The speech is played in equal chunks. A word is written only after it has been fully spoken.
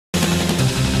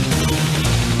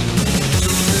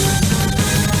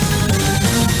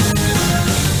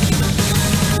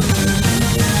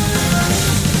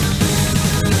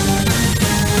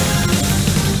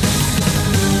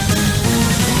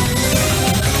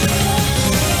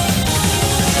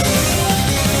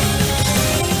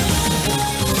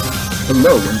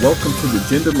Hello and welcome to the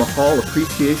Jinder Mahal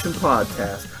Appreciation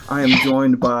Podcast. I am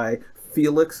joined by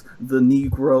Felix, the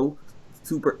Negro,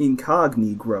 Super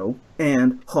Incognegro,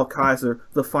 and Hawkeyser,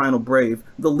 the Final Brave,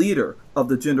 the leader of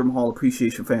the Jinder Mahal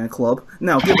Appreciation Fan Club.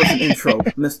 Now give us an intro,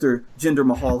 Mr. Jinder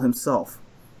Mahal himself.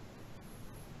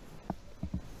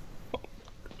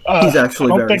 He's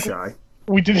actually very shy.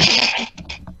 We didn't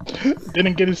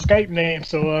get his Skype name,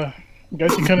 so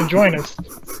guess he couldn't join us.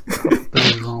 What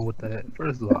is wrong with that?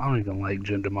 First of all, I don't even like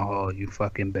Jinder Mahal, you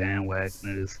fucking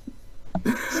bandwagoners.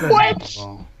 What?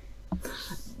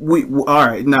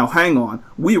 Alright, now hang on.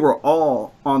 We were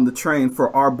all on the train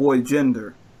for our boy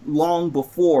Jinder long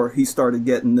before he started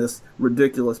getting this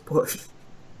ridiculous push.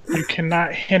 You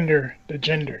cannot hinder the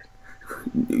Jinder.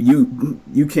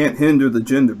 You can't hinder the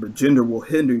Jinder, but Jinder will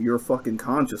hinder your fucking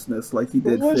consciousness like he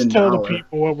did Let's Finn tell Balor. the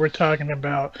people what we're talking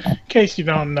about, in case you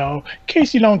don't know, in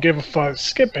case you don't give a fuck,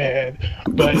 skip ahead.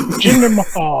 But Jinder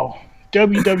Mahal,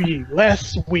 WWE,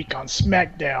 last week on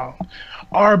SmackDown,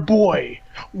 our boy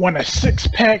won a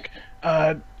six-pack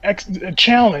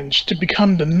challenge to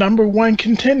become the #1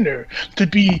 contender to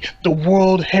be the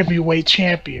World Heavyweight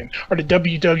Champion or the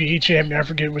WWE Champion. I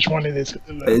forget which one it is.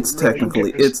 It's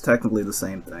technically the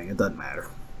same thing. It doesn't matter.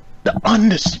 The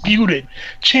undisputed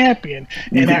champion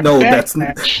in that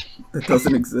match. That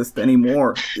doesn't exist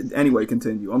anymore. Anyway,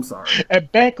 continue. I'm sorry.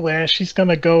 At Backlash, he's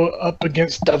gonna go up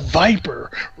against the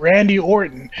Viper, Randy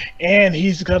Orton, and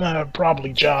he's gonna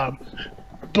probably job.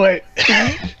 But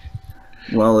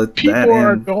well, people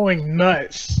are going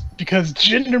nuts because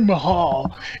Jinder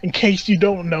Mahal, in case you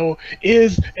don't know,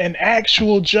 is an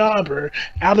actual jobber.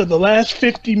 Out of the last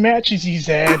 50 matches he's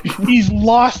had, he's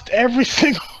lost every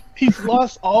single. He's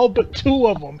lost all but 2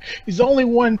 of them. He's only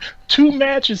won 2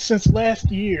 matches since last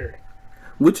year.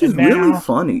 Which is really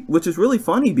funny. Which is really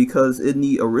funny because in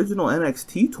the original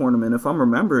NXT tournament, if I'm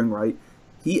remembering right,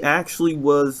 he actually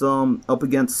was up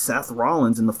against Seth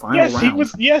Rollins in the final round.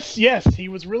 Yes, he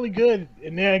was really good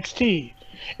in NXT.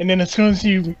 And then as soon as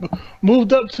he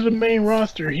moved up to the main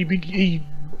roster, he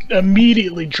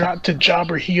immediately dropped to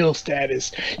jobber heel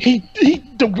status. He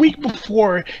the week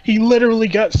before, he literally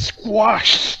got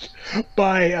squashed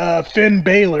by Finn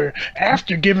Balor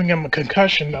after giving him a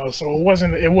concussion though, so it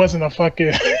wasn't a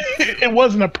fucking it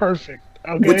wasn't a perfect.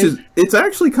 Okay. It's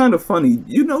actually kind of funny.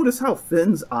 You notice how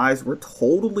Finn's eyes were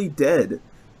totally dead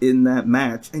in that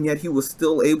match, and yet he was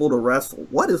still able to wrestle.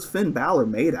 What is Finn Balor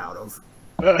made out of?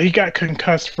 He got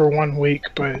concussed for 1 week,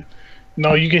 but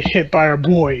no, you get hit by our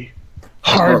boy,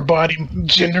 hard body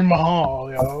Jinder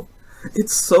Mahal, yo.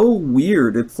 It's so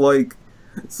weird. It's like,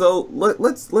 so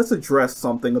let's address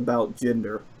something about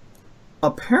Jinder.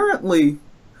 Apparently,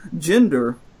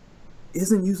 Jinder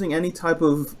isn't using any type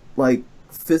of like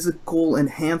physical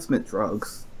enhancement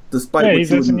drugs, despite he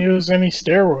doesn't use any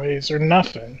steroids or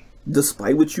nothing.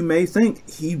 Despite what you may think,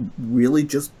 he really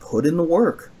just put in the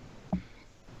work.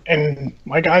 And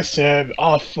like I said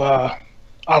off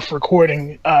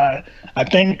recording, I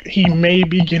think he may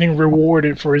be getting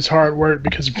rewarded for his hard work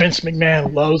because Vince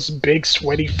McMahon loves big,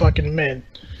 sweaty fucking men.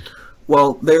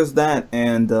 Well, there's that,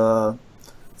 and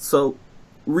so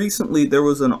recently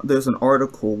there's an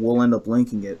article, we'll end up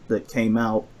linking it, that came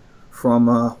out from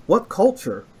What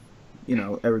Culture,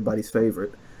 everybody's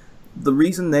favorite. The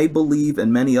reason they believe,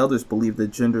 and many others believe,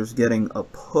 that Jinder's getting a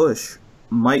push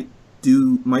might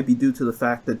be due to the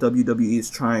fact that WWE is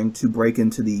trying to break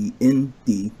into the Indian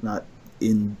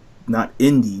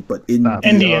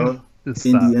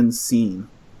scene.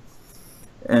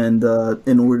 And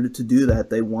in order to do that,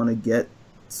 they want to get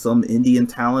some Indian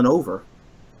talent over.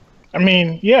 I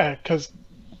mean, yeah, because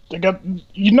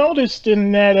you noticed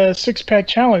in that 6-pack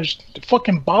challenge, the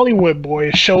fucking Bollywood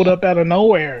boys showed up out of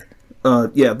nowhere.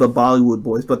 Yeah, the Bollywood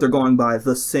boys, but they're going by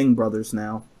the Singh brothers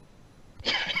now.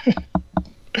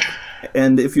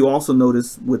 And if you also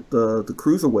notice with the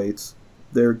cruiserweights,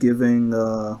 they've been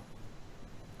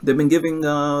giving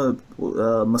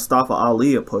Mustafa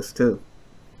Ali a push too.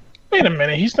 Wait a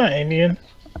minute, he's not Indian.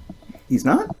 He's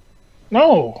not?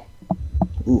 No.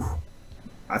 Ooh,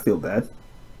 I feel bad.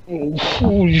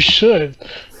 Ooh, you should.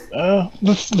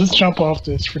 Let's jump off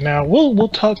this for now. We'll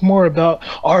talk more about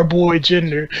our boy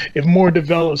Jinder if more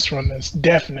develops from this,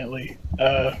 definitely.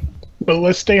 But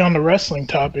let's stay on the wrestling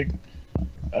topic.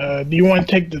 Do you want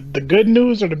to take the good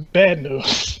news or the bad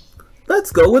news?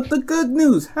 Let's go with the good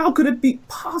news. How could it be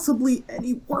possibly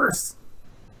any worse?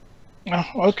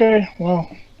 Okay, well,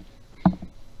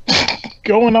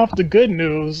 going off the good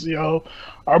news,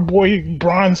 our boy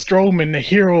Braun Strowman, the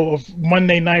hero of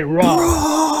Monday Night Raw.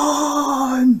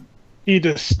 Braun! He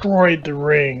destroyed the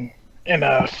ring in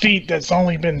a feat that's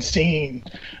only been seen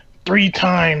 3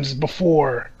 times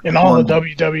before in all of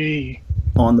WWE.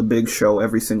 On the Big Show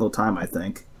every single time, I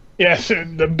think. Yes,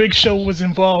 the Big Show was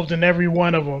involved in every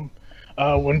one of them.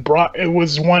 When Brock, it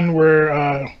was one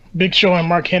where Big Show and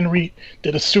Mark Henry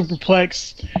did a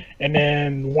superplex, and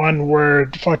then one where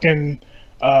fucking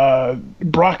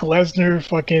Brock Lesnar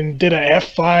fucking did a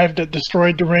F5 that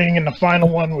destroyed the ring, and the final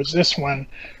one was this one.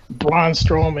 Braun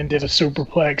Strowman did a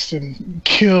superplex and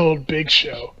killed Big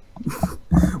Show.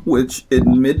 Which,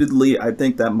 admittedly, I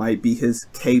think that might be his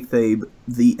kayfabe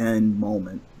the end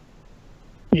moment.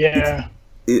 Yeah,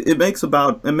 it makes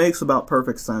about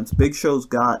perfect sense. Big Show's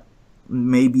got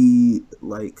maybe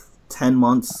like 10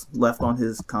 months left on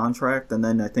his contract, and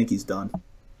then I think he's done.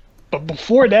 but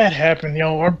before that happened,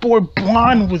 yo, our boy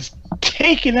Braun was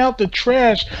taking out the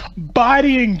trash,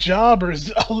 bodying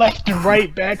jobbers left and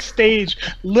right backstage,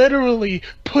 literally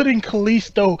putting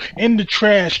Kalisto in the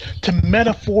trash to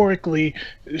metaphorically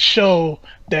show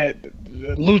that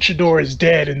Luchador is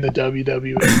dead in the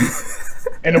WWE.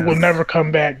 And it will never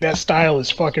come back. That style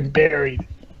is fucking buried.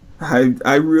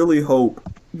 I really hope,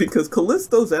 because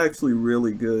Kalisto's actually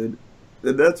really good,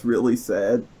 and that's really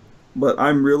sad. But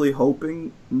I'm really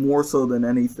hoping, more so than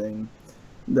anything,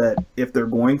 that if they're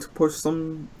going to push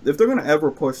some, if they're going to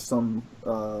ever push some,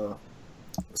 if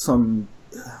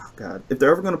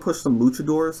they're ever going to push some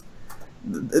luchadors,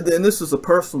 then this is a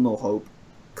personal hope.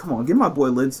 Come on, give my boy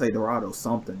Lince Dorado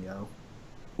something, yo.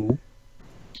 Who?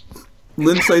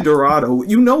 Lince Dorado.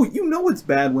 You know it's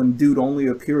bad when dude only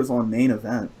appears on main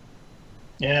event.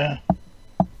 Yeah.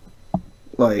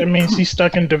 Like, That means he's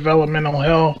stuck in developmental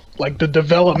hell, like the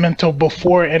developmental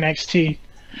before NXT.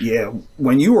 yeah,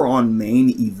 when you were on main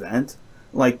event,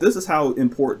 like, this is how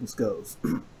importance goes.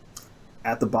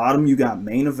 At the bottom, you got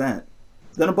main event.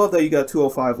 Then above that, you got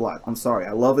 205 Live. I'm sorry,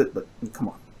 I love it, but come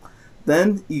on.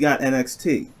 Then you got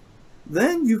NXT.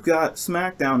 Then you've got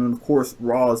SmackDown, and of course,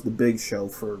 Raw is the big show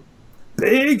for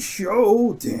Big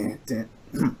Show.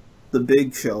 The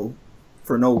Big Show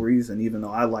for no reason, even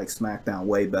though I like SmackDown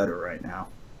way better right now.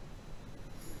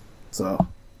 So,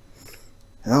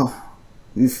 hell.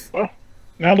 Well,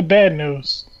 now the bad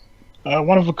news.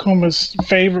 One of Akuma's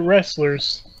favorite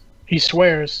wrestlers, he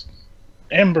swears,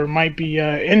 Ember might be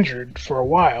injured for a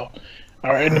while.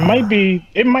 And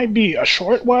it might be a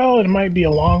short while, it might be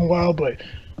a long while, but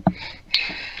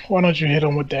why don't you hit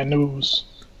him with that news?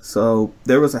 So,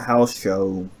 there was a house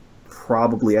show,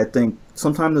 probably, I think,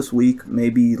 sometime this week,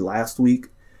 maybe last week,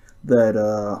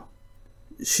 that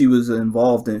she was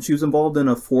involved in. She was involved in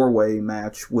a 4-way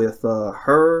match with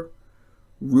her,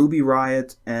 Ruby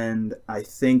Riott, and I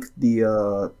think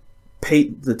the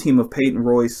team of Peyton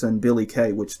Royce and Billie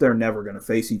Kay, which they're never going to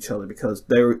face each other because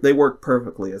they work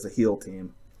perfectly as a heel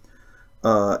team.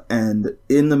 And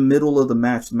in the middle of the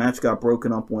match got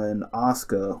broken up when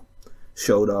Asuka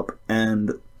showed up,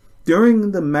 and during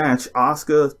the match,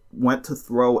 Asuka went to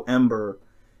throw Ember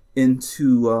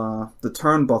into the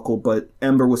turnbuckle, but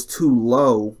Ember was too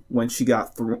low when she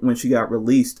got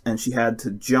released, and she had to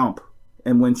jump.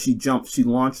 And when she jumped, she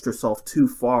launched herself too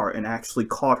far and actually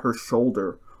caught her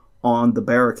shoulder on the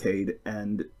barricade,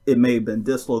 and it may have been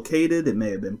dislocated, it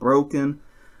may have been broken,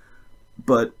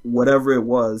 but whatever it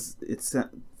was, it's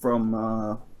from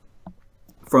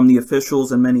the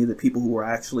officials and many of the people who were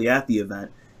actually at the event.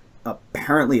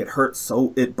 Apparently it hurt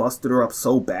it busted her up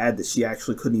so bad that she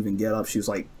actually couldn't even get up. She was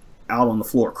like out on the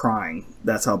floor crying.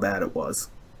 That's how bad it was.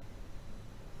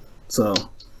 So,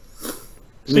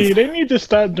 see, they need to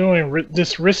stop doing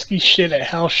this risky shit at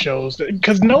house shows,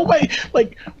 because nobody,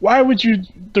 like, why would you,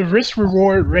 the risk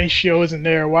reward ratio isn't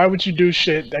there. Why would you do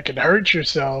shit that could hurt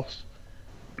yourself?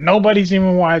 Nobody's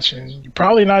even watching. You're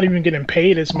probably not even getting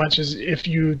paid as much as if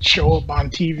you show up on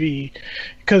TV,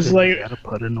 because like, you gotta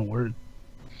put in the work.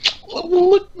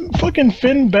 look, fucking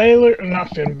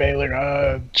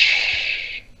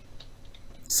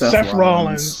Seth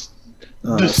Rollins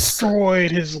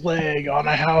destroyed his leg on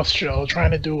a house show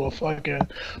trying to do a fucking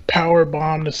power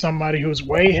bomb to somebody who's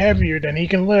way heavier than he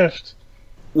can lift.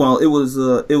 well, it was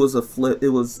a flip. It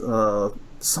was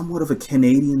somewhat of a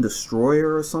Canadian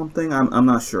destroyer or something. I'm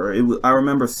not sure. I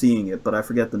remember seeing it, but I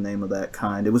forget the name of that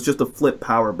kind. It was just a flip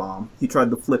power bomb. He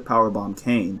tried to flip power bomb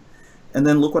Kane. And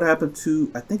then look what happened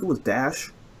to, I think it was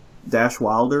Dash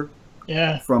Wilder.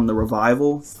 Yeah. From the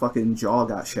Revival. His fucking jaw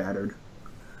got shattered.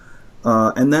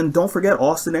 And then don't forget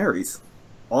Austin Aries.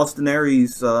 Austin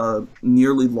Aries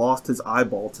nearly lost his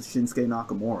eyeball to Shinsuke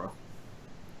Nakamura.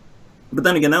 But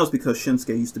then again, that was because Shinsuke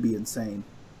used to be insane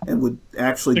and would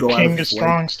actually go out of his way. The King of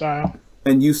Strong style.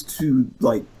 And used to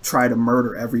like try to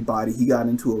murder everybody he got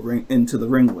into the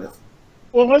ring with.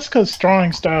 Well, that's because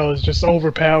Strong style is just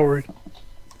overpowered.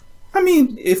 I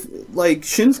mean, if like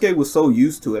Shinsuke was so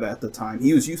used to it at the time,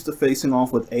 he was used to facing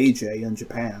off with AJ in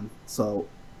Japan. So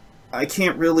I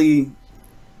can't really.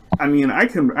 I mean, I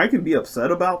can be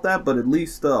upset about that, but at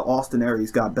least Austin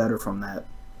Aries got better from that.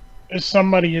 If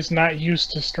somebody is not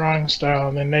used to strong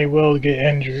style, then they will get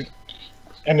injured.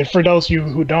 And for those of you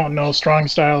who don't know, strong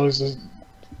style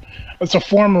it's a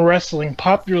form of wrestling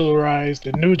popularized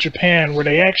in New Japan where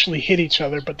they actually hit each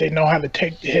other, but they know how to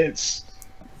take the hits.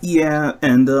 Yeah,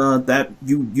 and that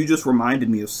you just reminded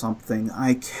me of something.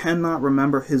 I cannot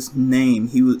remember his name.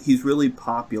 He's really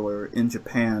popular in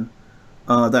Japan.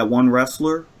 That one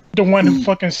wrestler. The one who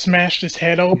fucking smashed his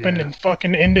head open and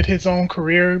fucking ended his own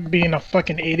career being a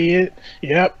fucking idiot.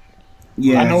 Yep.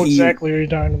 Yeah, I know exactly what you're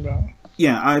talking about.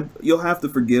 Yeah, you'll have to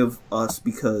forgive us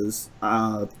because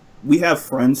we have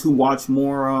friends who watch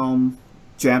more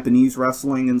Japanese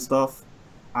wrestling and stuff.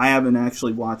 I haven't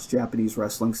actually watched Japanese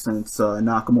wrestling since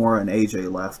Nakamura and AJ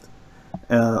left.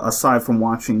 Aside from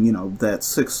watching, you know, that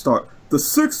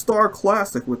 6-star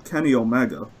classic with Kenny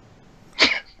Omega.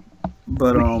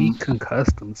 But he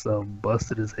concussed himself,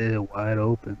 busted his head wide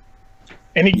open.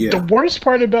 And the worst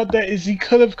part about that is he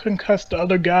could have concussed the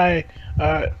other guy.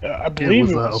 I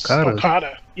believe it was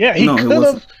Okada. Yeah, he could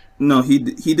have. No, he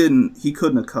didn't. He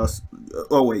couldn't have cussed.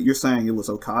 Oh wait, you're saying it was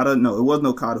Okada? No, it wasn't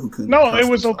Okada who couldn't. No, it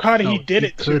was Okada. He did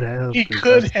it too. He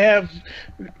could have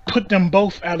put them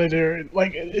both out of there.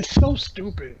 Like, it's so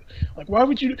stupid. Like, why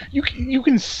would you? You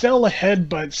can sell a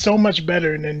headbutt so much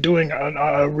better than doing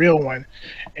a real one.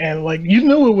 And like, you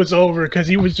knew it was over because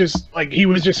he was just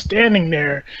standing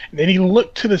there, and then he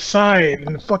looked to the side,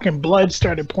 and the fucking blood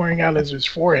started pouring out of his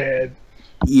forehead.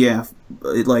 Yeah,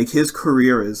 like his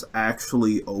career is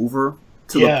actually over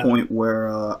to the point where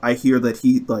I hear that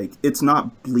it's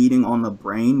not bleeding on the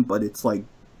brain, but it's like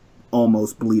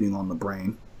almost bleeding on the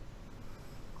brain.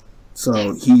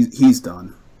 So he's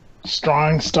done.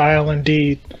 Strong style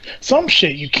indeed. Some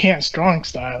shit you can't strong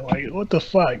style. Like, what the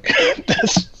fuck?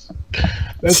 that's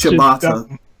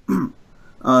Shibata.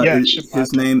 Shibata.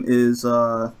 His name is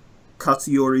Katsuyori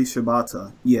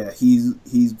Shibata. Yeah, he's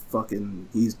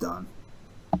done.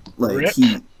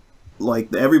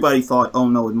 Like everybody thought, oh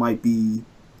no, it might be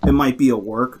a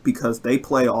work because they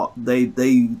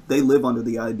live under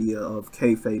the idea of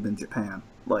kayfabe in Japan.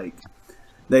 Like,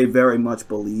 they very much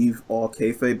believe all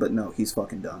kayfabe, but no, he's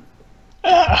fucking done.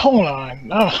 Hold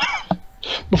on.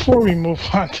 Before we move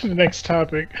on to the next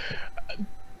topic,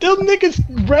 them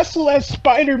niggas wrestle as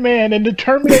Spider-Man and the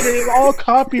Terminator is all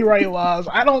copyright laws.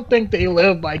 I don't think they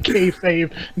live by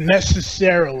kayfabe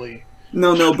necessarily.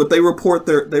 No, but they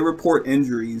report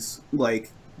injuries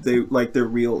like they're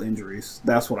real injuries.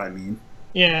 That's what I mean.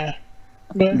 Yeah,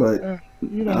 but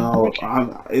you know,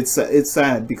 it's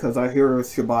sad because I hear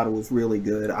Shibata was really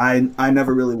good. I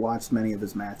never really watched many of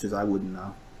his matches. I wouldn't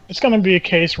know. It's gonna be a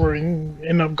case where you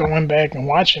end up going back and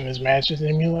watching his matches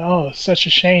and you're like, oh, it's such a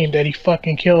shame that he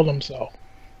fucking killed himself.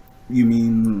 You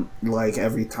mean like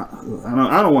every time?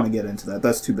 I don't want to get into that.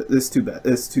 That's too bad. It's too bad.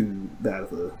 It's too bad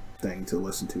of a thing to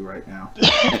listen to right now.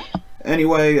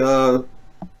 Anyway,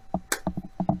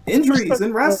 injuries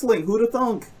in wrestling. Who'd have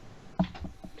thunk?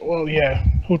 Well, yeah.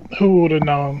 Who would have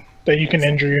known that you can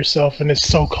injure yourself in this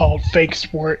so-called fake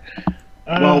sport?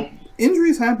 Well,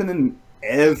 injuries happen in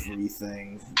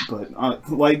everything, but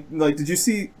like, did you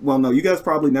see? Well, no, you guys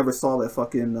probably never saw that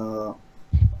fucking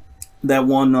that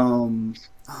one.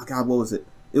 Oh God, what was it?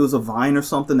 It was a Vine or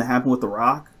something that happened with The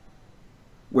Rock,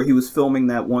 where he was filming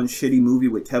that one shitty movie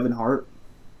with Kevin Hart.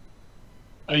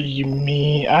 You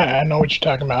mean I know what you're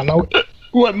talking about. I know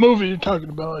what movie you're talking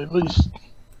about, at least.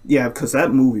 Yeah, because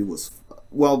that movie was,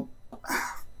 well,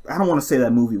 I don't want to say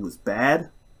that movie was bad.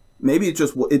 Maybe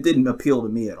it didn't appeal to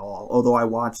me at all. Although I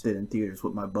watched it in theaters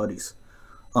with my buddies.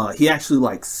 He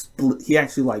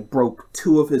actually broke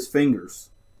two of his fingers,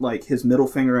 like his middle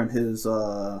finger and his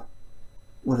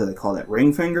what do they call that,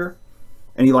 ring finger,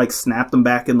 and he like snapped them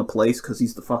back into place because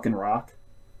he's the fucking Rock.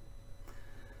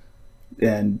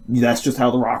 And that's just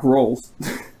how The Rock rolls.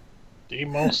 The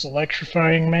most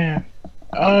electrifying man.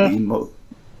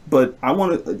 But I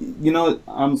want to, you know,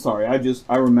 I'm sorry.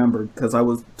 I remembered because I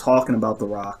was talking about The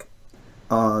Rock.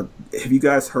 Have you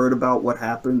guys heard about what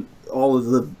happened? All of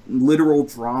the literal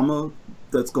drama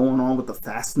that's going on with the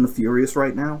Fast and the Furious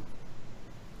right now?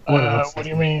 What do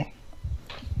you mean?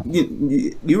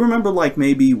 You remember, like,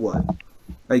 maybe what?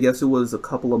 I guess it was a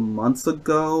couple of months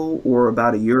ago or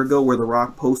about a year ago where The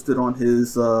Rock posted on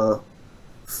his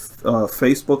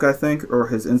Facebook, I think, or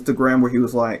his Instagram, where he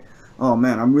was like, oh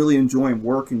man, I'm really enjoying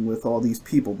working with all these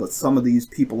people, but some of these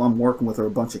people I'm working with are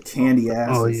a bunch of candy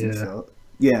asses. Oh, yeah. And shit.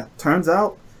 Yeah, turns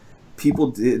out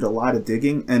people did a lot of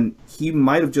digging, and he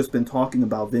might have just been talking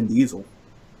about Vin Diesel.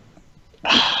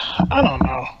 I don't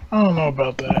know. I don't know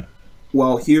about that.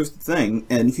 Well, here's the thing,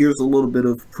 and here's a little bit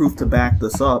of proof to back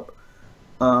this up.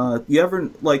 You ever,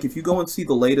 like, if you go and see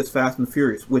the latest Fast and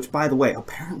Furious, which, by the way,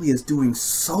 apparently is doing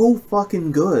so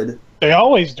fucking good. They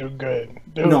always do good.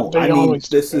 I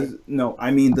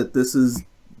mean that this is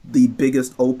the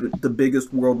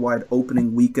biggest worldwide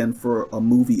opening weekend for a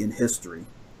movie in history.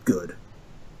 Good.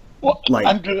 Well, like,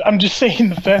 I'm just saying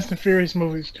the Fast and Furious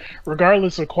movies,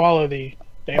 regardless of quality,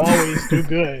 they always do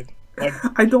good. Like,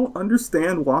 I don't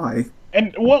understand why.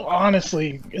 And well,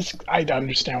 honestly, I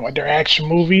understand why. They're action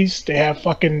movies. They have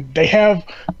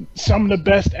some of the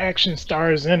best action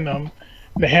stars in them.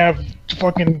 They have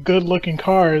fucking good-looking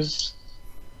cars.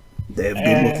 They have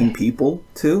good-looking people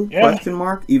too? Yeah. Question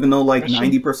mark. Even though like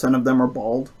 90% of them are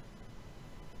bald.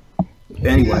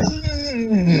 Anyway,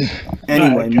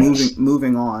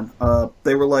 moving on.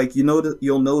 They were like,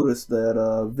 you'll notice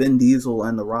that Vin Diesel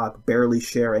and The Rock barely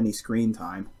share any screen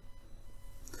time.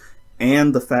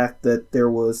 And the fact that there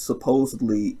was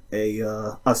supposedly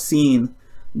a scene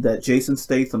that Jason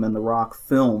Statham and The Rock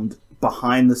filmed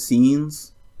behind the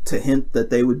scenes to hint that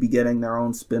they would be getting their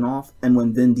own spin-off. And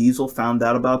when Vin Diesel found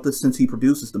out about this, since he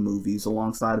produces the movies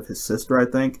alongside of his sister, I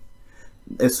think,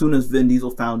 as soon as Vin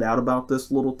Diesel found out about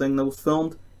this little thing that was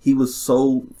filmed, he was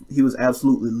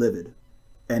absolutely livid.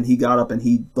 And he got up and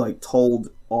he like told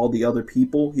all the other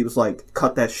people, he was like,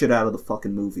 cut that shit out of the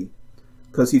fucking movie.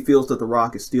 Because he feels that The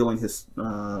Rock is stealing his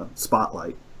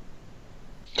spotlight.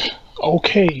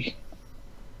 Okay.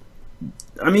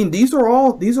 I mean, these are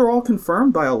all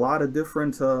confirmed by a lot of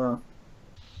different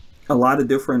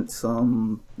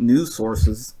news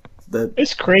sources. That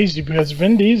it's crazy because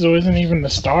Vin Diesel isn't even the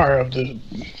star of the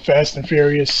Fast and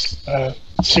Furious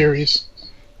series.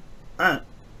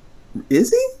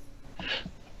 Is he?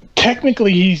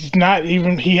 Technically, he's not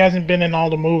even. He hasn't been in all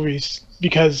the movies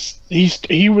because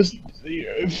he was.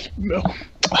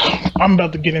 I'm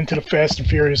about to get into the Fast and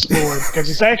Furious lore because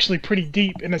it's actually pretty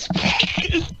deep, and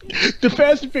the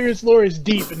Fast and Furious lore is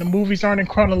deep, and the movies aren't in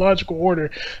chronological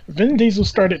order. Vin Diesel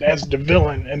started as the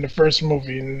villain in the first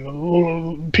movie,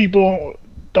 and people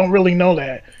don't really know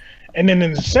that. And then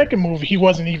in the second movie, he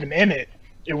wasn't even in it.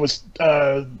 It was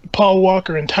Paul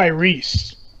Walker and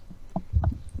Tyrese.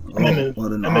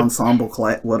 What an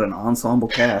ensemble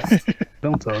cast!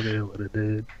 Don't tell me what it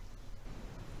did.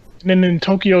 And then in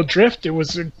Tokyo Drift, it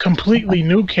was a completely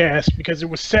new cast because it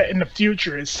was set in the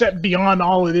future. It's set beyond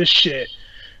all of this shit.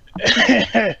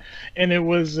 And it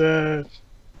was,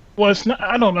 it's not,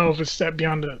 I don't know if it's set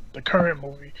beyond the current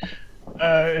movie.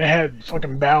 It had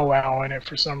fucking Bow Wow in it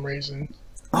for some reason.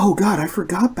 Oh god, I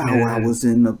forgot Bow Wow was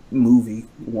in the movie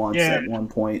once at one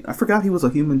point. I forgot he was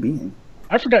a human being.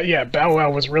 I forgot, Bow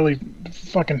Wow was really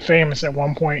fucking famous at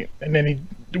one point, and then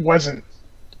he wasn't.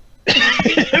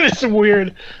 It's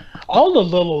weird. All the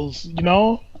littles,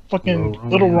 fucking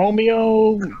Little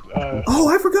Romeo.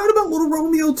 I forgot about Little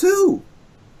Romeo too.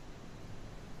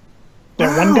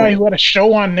 That one guy who had a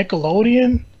show on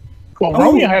Nickelodeon. Well,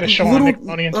 Romeo had a show on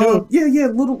Nickelodeon too. Little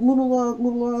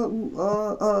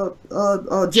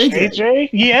JJ.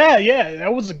 Yeah,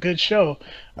 that was a good show.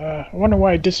 I wonder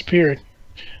why it disappeared.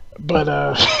 But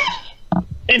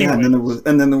anyway. Yeah,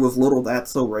 and then there was Little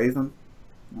That's So Raven.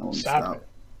 Stop it.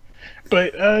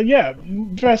 But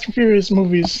Fast and Furious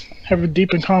movies have a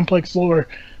deep and complex lore.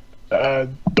 The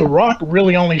Rock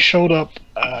really only showed up.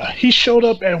 He showed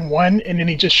up at one, and then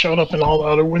he just showed up in all the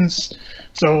other ones.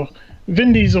 So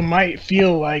Vin Diesel might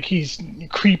feel like he's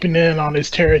creeping in on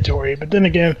his territory, but then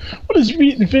again, what does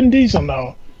Vin Diesel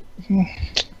know?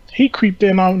 He creeped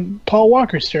in on Paul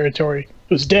Walker's territory.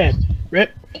 Who's dead.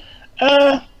 Rip.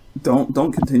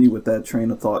 Don't continue with that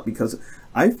train of thought because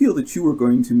I feel that you were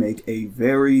going to make a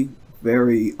very,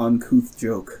 very uncouth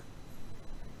joke.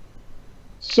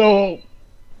 So,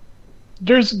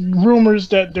 there's rumors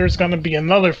that there's going to be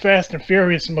another Fast and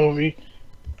Furious movie,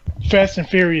 Fast and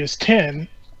Furious 10.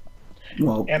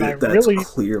 Well, and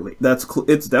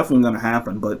it's definitely going to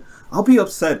happen. But I'll be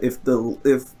upset if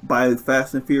by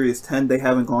Fast and Furious 10 they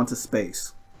haven't gone to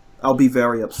space. I'll be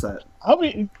very upset. I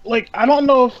don't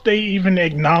know if they even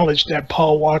acknowledge that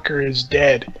Paul Walker is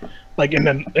dead. Like in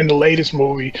the latest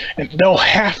movie, and they'll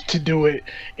have to do it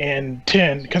in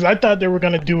 10 because I thought they were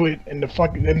gonna do it in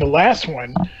the last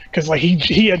one because like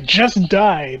he had just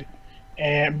died,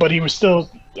 but he was still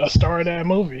a star of that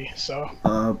movie. So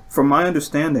from my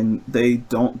understanding, they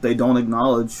don't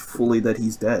acknowledge fully that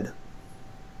he's dead.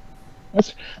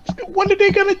 What are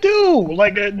they gonna do?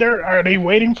 Like, are they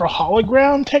waiting for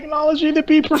hologram technology to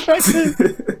be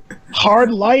perfected?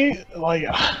 Hard light, like.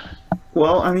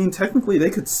 Well, I mean, technically they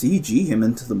could CG him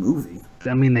into the movie.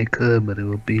 I mean, they could, but it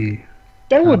would be...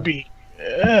 That would be...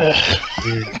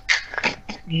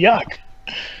 yuck.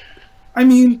 I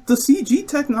mean, the CG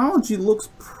technology looks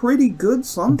pretty good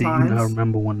sometimes. Do you not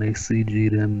remember when they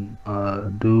CG'd him,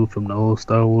 dude from the old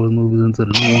Star Wars movies into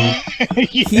the new one?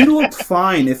 Yeah. He looked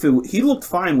fine he looked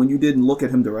fine when you didn't look at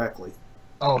him directly.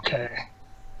 Okay.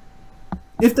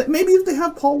 Maybe if they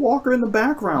have Paul Walker in the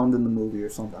background in the movie or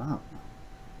something. I don't know.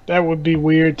 That would be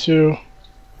weird too.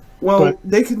 Well, But-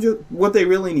 they can just what they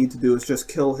really need to do is just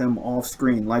kill him off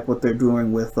screen, like what they're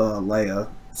doing with Leia,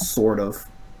 sort of.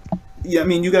 Yeah, I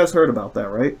mean, you guys heard about that,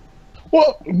 right?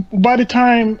 Well, by the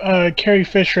time Carrie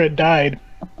Fisher had died,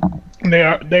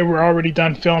 they were already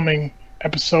done filming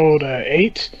episode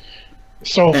 8.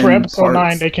 So for And episode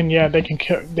parts.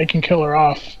 9, they can kill her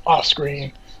off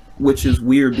screen. Which is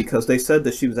weird because they said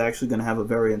that she was actually going to have a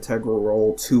very integral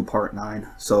role to Part 9.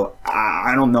 So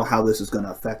I don't know how this is going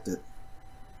to affect it.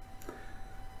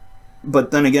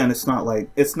 But then again,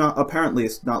 apparently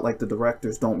it's not like the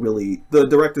directors don't really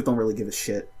give a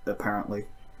shit, apparently.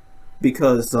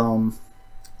 Because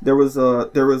there was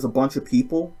a bunch of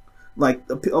people, like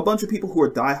a bunch of people who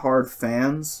are diehard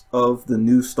fans of the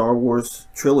new Star Wars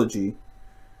trilogy.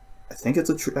 I think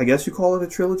I guess you call it a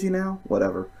trilogy now?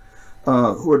 Whatever.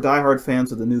 Who are diehard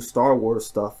fans of the new Star Wars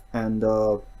stuff, and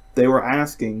they were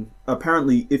asking,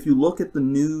 apparently, if you look at the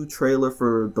new trailer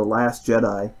for The Last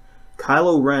Jedi,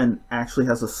 Kylo Ren actually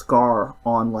has a scar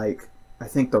on, like, I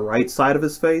think the right side of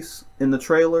his face in the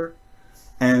trailer,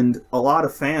 and a lot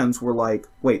of fans were like,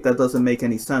 wait, that doesn't make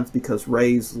any sense, because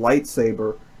Rey's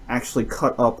lightsaber actually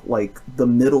cut up, like, the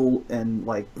middle and,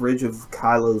 like, bridge of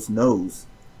Kylo's nose.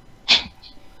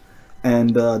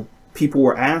 And, people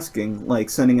were asking, like,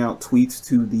 sending out tweets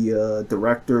to the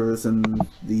directors and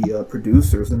the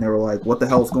producers, and they were like, what the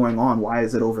hell's going on? Why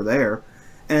is it over there?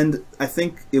 And I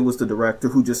think it was the director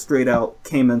who just straight out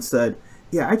came and said,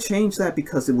 yeah, I changed that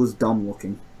because it was dumb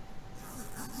looking.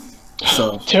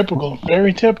 So Typical.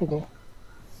 Very typical.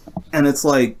 and it's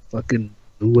like, Fucking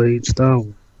New Age Star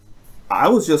Wars. I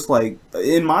was just like,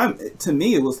 to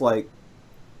me, it was like,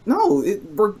 no,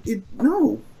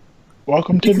 no.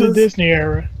 Welcome to the Because- Disney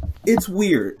era. It's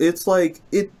weird. It's like,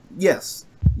 yes,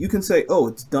 you can say, oh,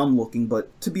 it's dumb looking, but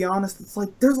to be honest, it's like,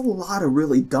 there's a lot of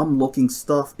really dumb looking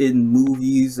stuff in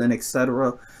movies and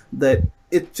etc. that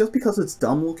just because it's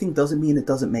dumb looking doesn't mean it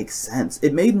doesn't make sense.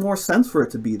 It made more sense for it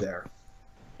to be there.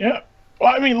 Yeah.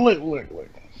 Well, I mean, look.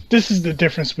 This is the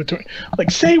difference between,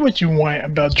 like, say what you want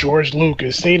about George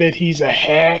Lucas. Say that he's a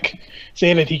hack.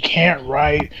 Say that he can't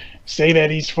write. Say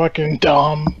that he's fucking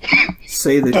dumb.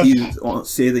 Say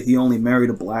that he only married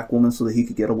a black woman so that he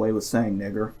could get away with saying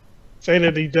nigger. Say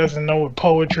that he doesn't know what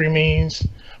poetry means.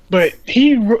 But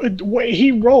what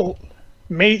he wrote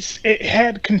it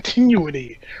had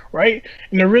continuity, right?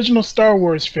 In the original Star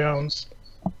Wars films,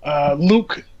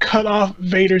 Luke cut off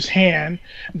Vader's hand,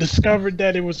 discovered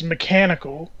that it was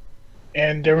mechanical,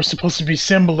 and there was supposed to be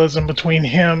symbolism between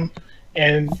him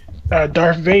and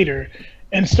Darth Vader.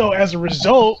 And so as a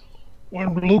result,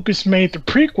 when Lucas made the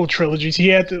prequel trilogies, he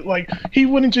had to, like, he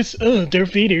wouldn't just,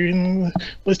 Darth Vader, and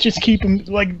let's just keep him,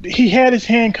 like, he had his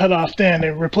hand cut off then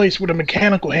and replaced with a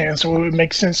mechanical hand so it would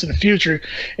make sense in the future.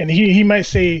 And he might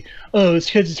say, oh, it's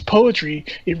because it's poetry,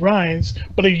 it rhymes.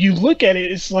 But if you look at it,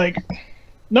 it's like,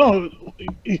 no,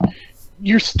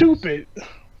 you're stupid.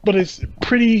 But it's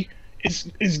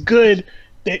good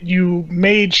that you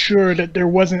made sure that there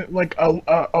wasn't, like,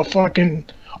 a fucking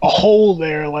a hole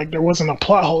there, like there wasn't a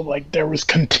plot hole, like there was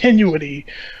continuity.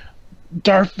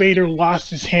 Darth Vader lost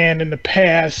his hand in the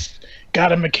past,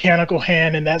 got a mechanical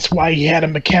hand, and that's why he had a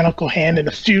mechanical hand in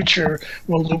the future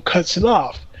when Luke cuts it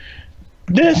off.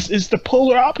 This is the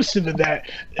polar opposite of that.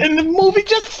 And the movie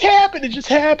just happened. It just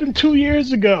happened 2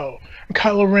 years ago. And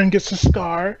Kylo Ren gets a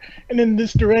scar, and then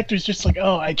this director's just like,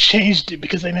 oh, I changed it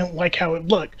because I didn't like how it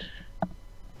looked.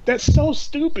 That's so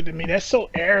stupid to me. That's so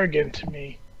arrogant to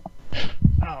me.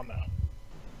 I don't know.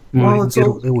 Well, Get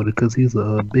away with it because he's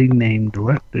a big name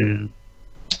director.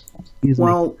 He's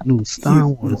making new Star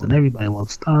Wars, and everybody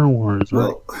loves Star Wars,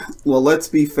 right? Well, let's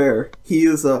be fair. He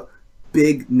is a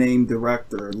big name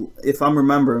director. If I'm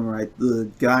remembering right, the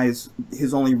guy's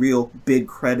his only real big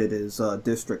credit is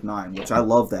District 9, which I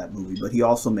love that movie. But he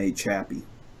also made Chappie.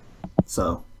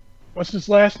 So, what's his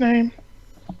last name?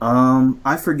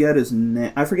 I forget his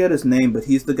name, but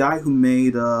he's the guy who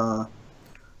made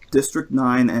District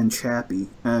 9 and Chappie,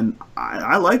 and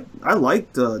I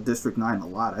liked District 9 a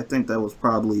lot. I think that was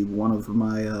probably one of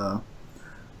my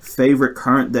favorite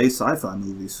current day sci-fi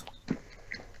movies.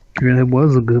 Yeah, it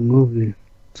was a good movie.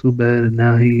 Too bad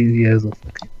now he has a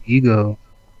fucking ego.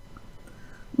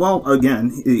 Well,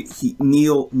 again,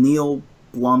 Neil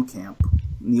Blomkamp.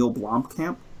 Neil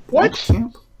Blomkamp? What?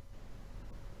 Blomkamp?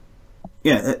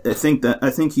 Yeah, I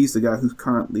think he's the guy who's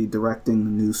currently directing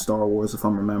the new Star Wars, if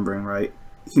I'm remembering right.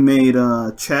 He made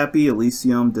Chappie,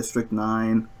 Elysium, District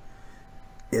 9,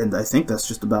 and I think that's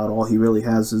just about all he really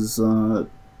has his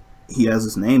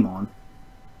name on,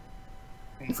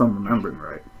 if I'm remembering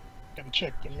right. Gotta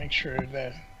check to make sure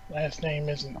that last name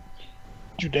isn't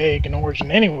Judaic in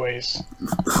origin anyways.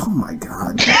 Oh my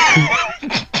god.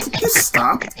 Can you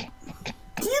stop? Can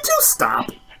you two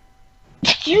stop?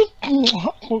 You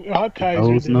Hot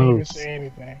Keijo didn't even say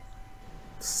anything.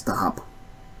 Stop.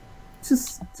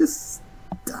 Just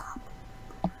stop.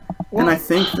 What? And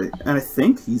I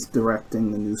think he's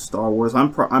directing the new Star Wars.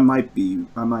 I might be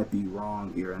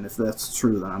wrong here, and if that's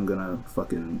true, then I'm gonna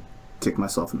fucking kick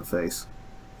myself in the face.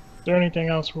 Is there anything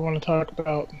else we want to talk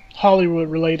about? Hollywood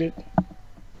related?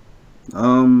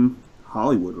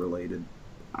 Hollywood related.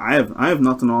 I have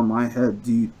nothing on my head.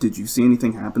 Did you see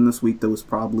anything happen this week that was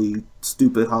probably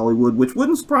stupid Hollywood? Which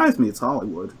wouldn't surprise me. It's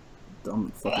Hollywood.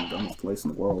 Fucking dumbest place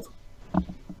in the world.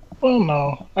 Well,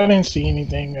 no, I didn't see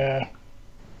anything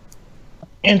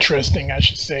interesting, I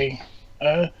should say.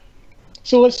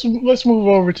 So let's move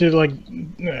over to like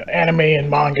anime and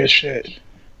manga shit.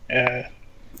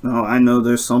 No, I know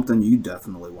there's something you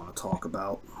definitely want to talk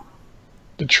about.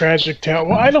 The tragic tale.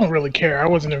 Well, I don't really care. I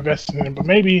wasn't invested in it, but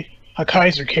maybe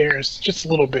Kaiser cares just a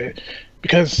little bit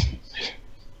because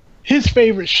his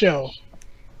favorite show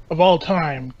of all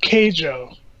time,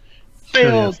 Keijo,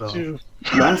 failed to.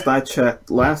 Last I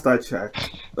checked.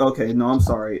 Okay, no, I'm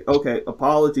sorry. Okay,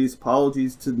 apologies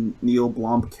to Neil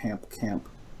Blomkamp,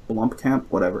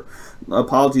 whatever.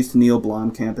 Apologies to Neil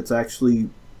Blomkamp. It's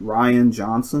actually Ryan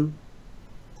Johnson.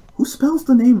 Who spells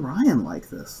the name Ryan like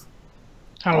this?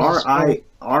 R-I-A-N.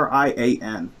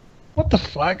 What the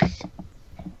fuck?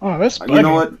 Oh, that's funny.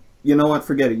 You know what?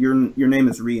 Forget it. Your name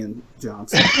is Rian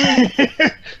Johnson.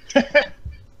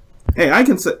 Hey, I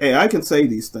can say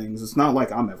these things. It's not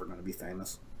like I'm ever going to be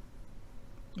famous.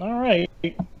 All right.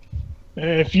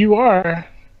 If you are,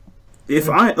 if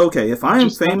I am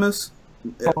famous,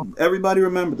 everybody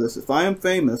remember this. If I am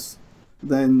famous,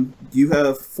 then you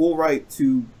have full right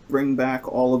to bring back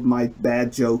all of my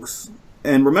bad jokes.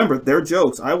 And remember, they're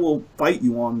jokes. I will fight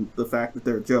you on the fact that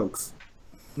they're jokes.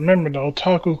 Remember, the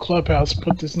Otaku Clubhouse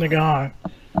put this nigga on.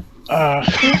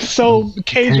 So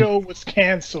Keijo was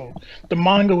canceled. The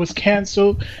manga was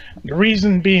canceled. The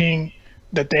reason being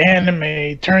that the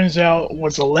anime, turns out,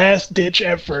 was a last-ditch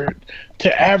effort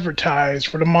to advertise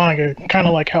for the manga, kind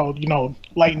of like how,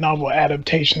 light novel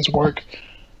adaptations work.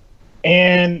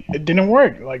 And it didn't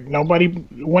work. Like, nobody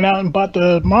went out and bought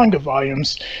the manga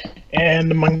volumes.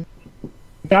 And the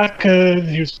mangaka,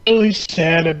 he was really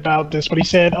sad about this, but he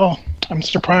said, "Oh, I'm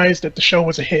surprised that the show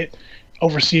was a hit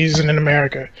overseas and in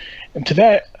America." And to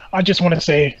that, I just want to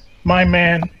say, my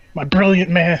man, my brilliant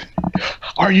man,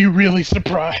 are you really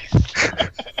surprised?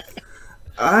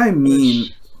 I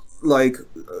mean, like,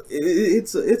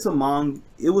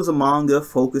 it was a manga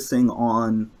focusing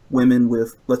on women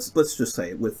with, let's just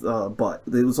say, with butt.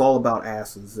 It was all about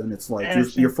asses, and it's like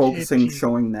you're focusing,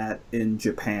 showing that in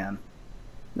Japan.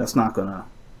 It's not gonna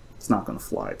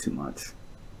fly too much.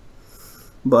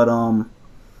 But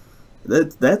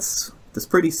that's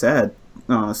pretty sad,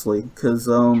 honestly, because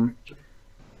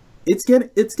it's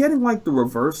getting like the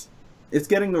reverse. It's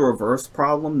getting the reverse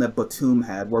problem that Batum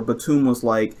had, where Batum was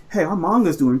like, "Hey, our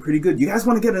manga's doing pretty good. You guys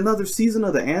want to get another season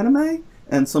of the anime?"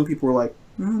 And some people were like,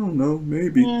 "I don't know,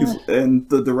 maybe." Yeah. And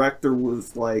the director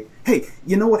was like, "Hey,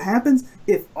 you know what happens?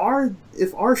 If our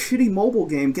shitty mobile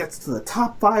game gets to the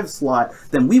top 5 slot,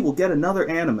 then we will get another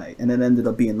anime." And it ended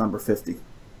up being number 50.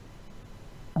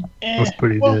 That's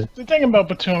pretty good. The thing about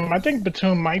Batum, I think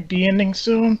Batum might be ending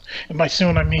soon. And by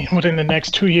soon, I mean within the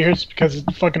next 2 years, because it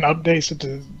fucking updates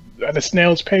at a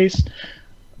snail's pace.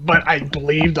 But I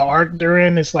believe the arc they're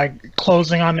in is like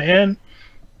closing on the end.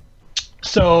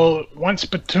 So once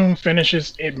Batum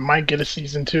finishes, it might get a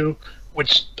season 2,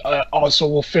 which also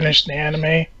will finish the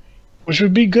anime, which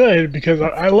would be good because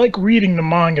I like reading the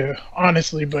manga,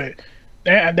 honestly, but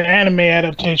the anime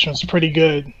adaptation is pretty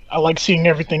good. I like seeing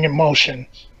everything in motion.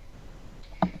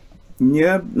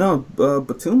 Yeah, no,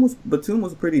 Batum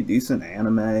was a pretty decent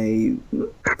anime.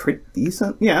 Pretty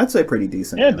decent? Yeah, I'd say pretty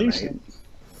decent. Yeah, anime. Decent.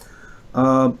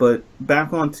 But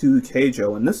back onto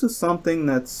Keijo, and this is something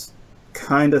that's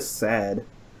kind of sad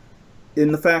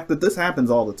in the fact that this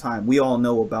happens all the time. We all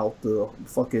know about the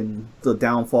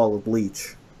downfall of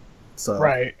Bleach. So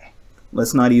right.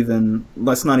 Let's not even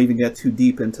get too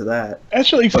deep into that.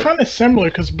 Actually, it's kind of similar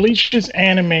because Bleach's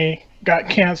anime got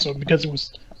canceled because it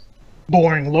was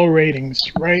boring, low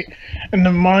ratings, right? And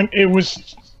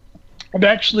it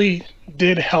actually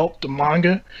did help the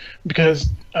manga because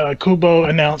Kubo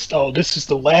announced, "Oh, this is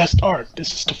the last arc.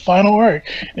 This is the final arc,"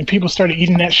 and people started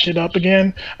eating that shit up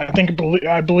again.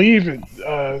 I believe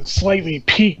it slightly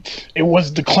peaked. It was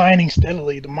declining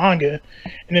steadily, the manga,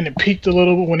 and then it peaked a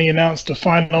little when he announced the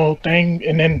final thing,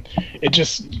 and then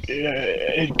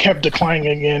it kept declining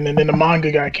again, and then the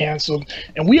manga got canceled.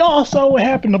 And we all saw what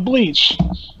happened to Bleach.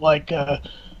 Like,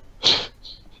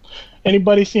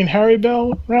 anybody seen Harry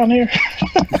Bell around here?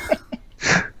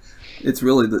 It's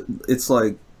really it's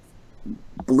like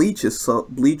Bleach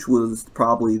was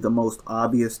probably the most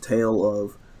obvious tale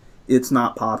of it's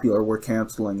not popular, we're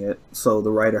canceling it. So the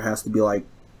writer has to be like,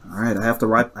 all right, I have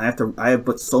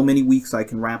but so many weeks I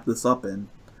can wrap this up in.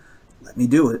 Let me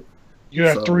do it. You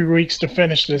have 3 weeks to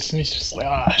finish this, and he's just like,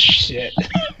 ah, shit.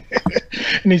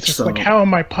 And he's just like, how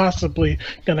am I possibly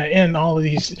going to end all of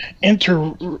these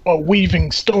interweaving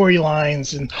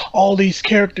storylines and all these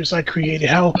characters I created?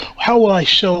 How will I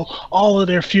show all of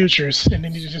their futures? And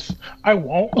then he's just, I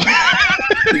won't.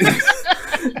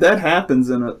 That happens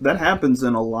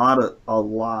in a lot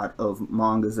of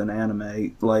mangas and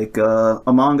anime. Like a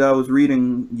manga I was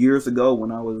reading years ago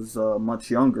when I was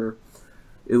much younger.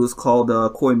 It was called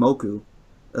Koimoku.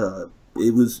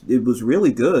 It was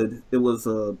really good. It was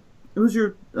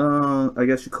your I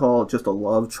guess you call it just a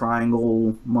love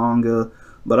triangle manga,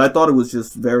 but I thought it was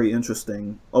just very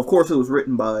interesting. Of course, it was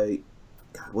written by,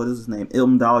 God, what is his name?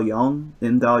 In Dao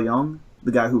Young,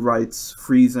 the guy who writes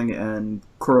Freezing and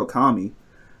Kurokami.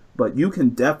 But you can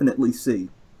definitely see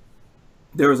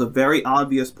there is a very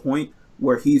obvious point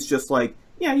where he's just like,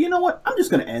 yeah, you know what? I'm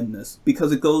just going to end this,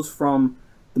 because it goes from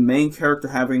the main character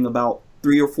having about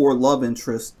 3 or 4 love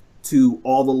interests to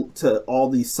all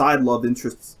these side love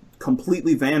interests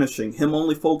completely vanishing, him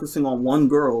only focusing on one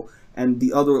girl, and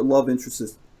the other love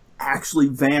interests actually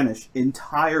vanish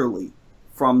entirely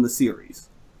from the series.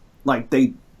 Like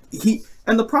and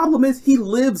the problem is he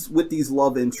lives with these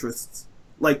love interests.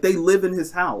 Like, they live in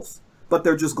his house, but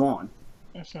they're just gone.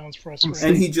 That sounds frustrating.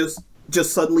 And he just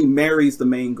suddenly marries the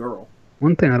main girl.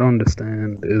 One thing I don't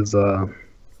understand is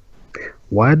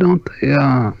why don't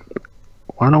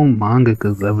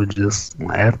mangakas ever just,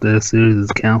 after a series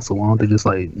is canceled, why don't they just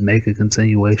like make a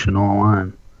continuation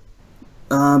online?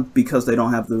 Because they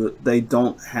don't have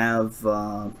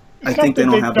I think they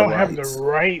don't have the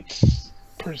rights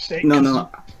per se.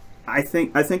 No. I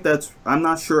think that's, I'm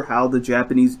not sure how the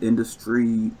Japanese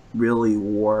industry really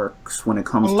works when it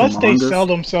comes to mangas. Unless they sell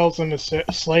themselves into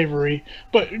slavery.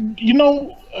 But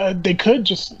they could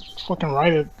just fucking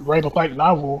write a light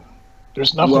novel.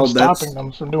 There's nothing stopping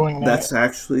them from doing that.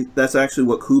 That's actually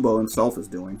what Kubo himself is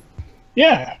doing.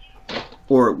 Yeah.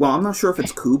 I'm not sure if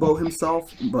it's Kubo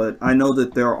himself, but I know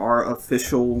that there are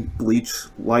official Bleach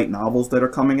light novels that are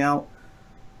coming out.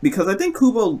 Because I think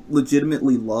Kubo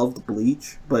legitimately loved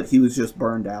Bleach, but he was just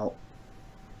burned out.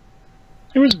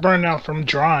 He was burned out from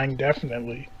drawing,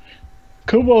 definitely.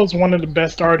 Kubo is one of the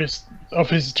best artists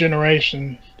of his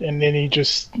generation, and then he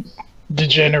just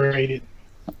degenerated.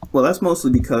 Well, that's mostly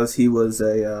because he was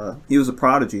a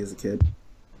prodigy as a kid.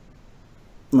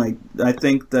 Like, I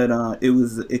think that it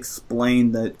was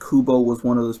explained that Kubo was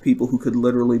one of those people who could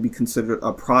literally be considered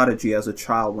a prodigy as a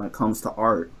child when it comes to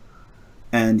art.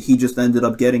 And he just ended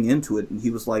up getting into it, and he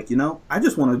was like, I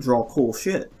just want to draw cool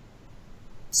shit.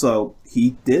 So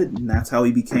he did, and that's how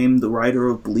he became the writer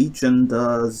of Bleach and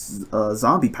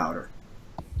Zombie Powder.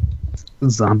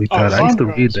 Zombie Powder, I used to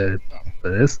read that,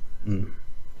 but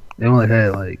they only had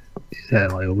a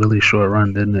really short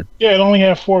run, didn't it? Yeah, it only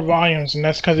had 4 volumes, and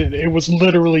that's because it was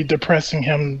literally depressing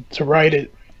him to write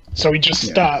it, so he just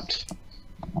stopped.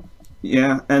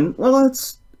 Yeah, and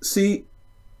let's see.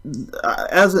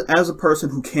 As a person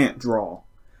who can't draw,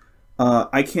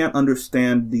 I can't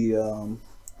understand the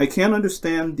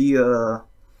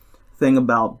thing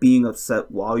about being upset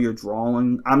while you're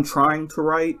drawing. I'm trying to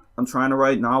write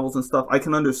novels and stuff. I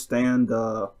can understand.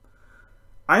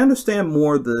 I understand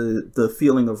more the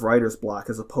feeling of writer's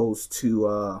block as opposed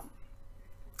to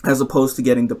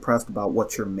getting depressed about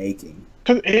what you're making.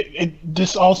 Cause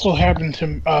this also happened to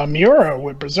Miura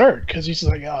with Berserk, because he's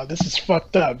like, oh, this is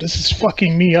fucked up. This is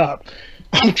fucking me up.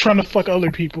 I'm trying to fuck other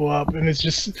people up, and it's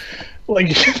just like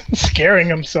scaring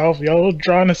himself.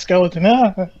 Drawing a skeleton.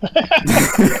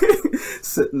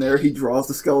 Sitting there, he draws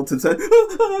the skeleton's head.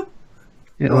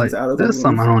 Yeah, like, that's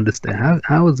something I don't understand.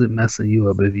 How is it messing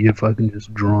you up if you're fucking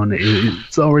just drawing it?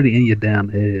 It's already in your damn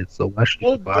head, so why should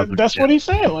you bother? That's what he's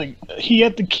saying. Like, he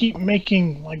had to keep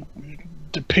making like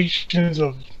depictions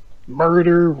of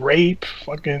murder, rape,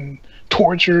 fucking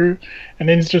torture, and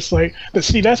then it's just like,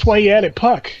 see, that's why he added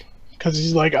Puck, because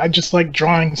he's like, I just like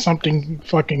drawing something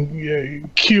fucking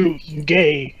cute and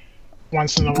gay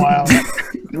once in a while.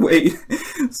 Wait,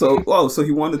 so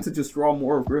he wanted to just draw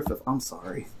more of Griffith. I'm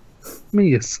sorry.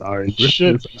 You're sorry.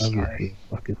 Griffith's a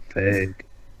fucking fag.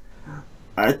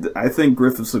 I think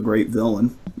Griffith's a great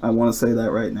villain. I want to say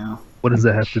that right now. What does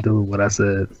that have to do with what I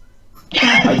said?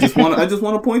 I just want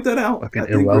to point that out. Fucking I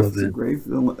think irrelevant.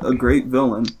 Griffith's a great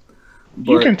villain.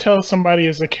 You can tell somebody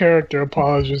is a character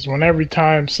apologist when every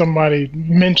time somebody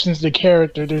mentions the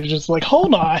character, they're just like,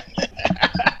 hold on.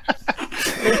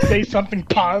 They say something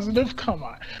positive? Come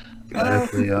on.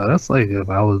 Exactly, that's like if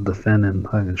I was defending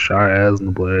fucking Shar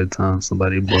Aznavour every time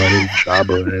somebody brought his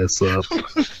Jabba ass up.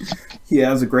 He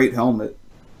has a great helmet.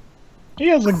 He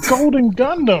has a golden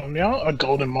Gundam, a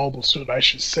golden mobile suit, I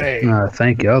should say.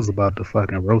 Thank you. I was about to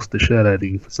fucking roast the shit out of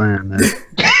you for saying that.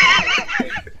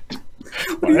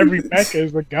 Well, every mecha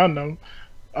is a Gundam.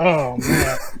 Oh,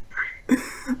 man.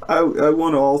 I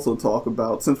want to also talk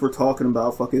about, since we're talking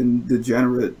about fucking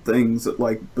degenerate things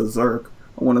like Berserk,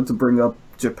 I wanted to bring up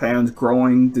Japan's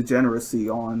growing degeneracy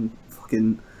on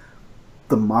fucking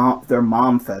their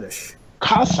mom fetish.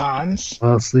 Kasans.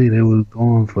 Well, see, they was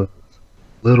going for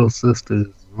little sisters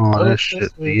and all that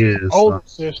shit for years. Older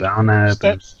sister, down there,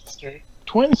 stepsister,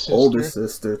 twin sister, older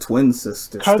sister, twin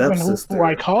sister, cousin stepsister, who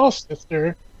I call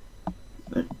sister,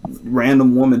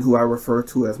 random woman who I refer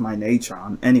to as my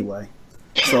Nachon. Anyway,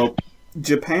 so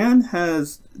Japan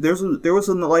has there was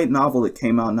a light novel that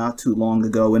came out not too long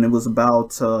ago, and it was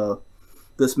about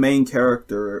this main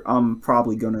character. I'm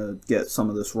probably gonna get some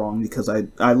of this wrong because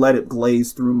I let it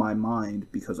glaze through my mind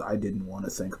because I didn't want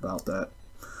to think about that.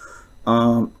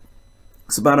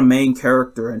 It's about a main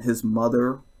character, and his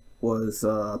mother was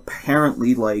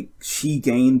apparently like she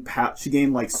gained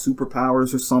like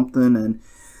superpowers or something, and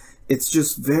it's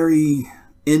just very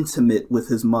intimate with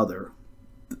his mother.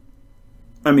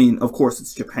 I mean, of course,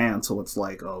 it's Japan, so it's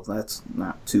like, oh, that's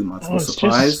not too much of a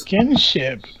surprise. Just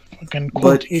skinship, fucking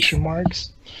quotation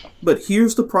marks. But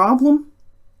here's the problem.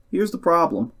 Here's the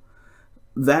problem.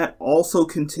 That also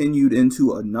continued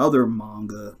into another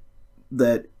manga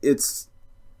that it's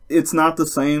not the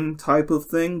same type of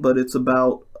thing, but it's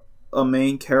about a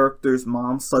main character's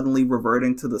mom suddenly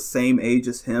reverting to the same age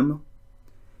as him,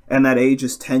 and that age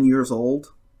is 10 years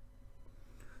old.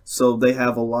 So they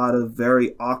have a lot of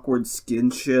very awkward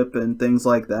skinship and things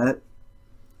like that.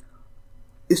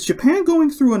 Is Japan going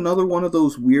through another one of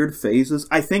those weird phases?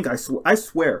 I think I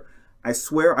swear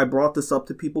I brought this up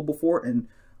to people before, and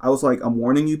I was like, I'm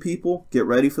warning you people, get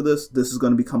ready for this. This is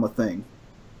going to become a thing.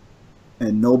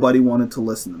 And nobody wanted to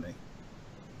listen to me.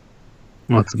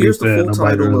 Well, to here's be fair, the full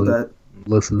title of that.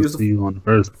 Listens to you in the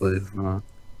first place.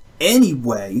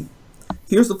 Anyway,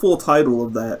 here's the full title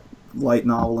of that light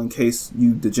novel in case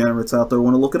you degenerates out there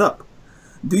want to look it up.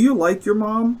 Do you like your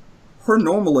mom? Her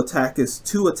normal attack is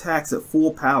 2 attacks at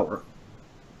full power.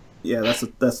 Yeah,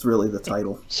 that's really the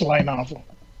title. It's a light novel.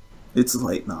 It's a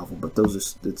light novel, but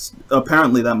it's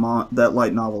apparently that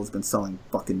light novel has been selling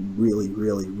fucking really,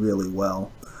 really, really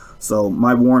well. So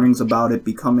my warnings about it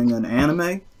becoming an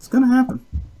anime, it's gonna happen.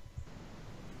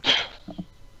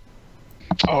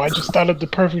 Oh, I just thought of the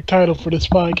perfect title for this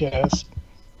podcast.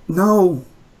 No.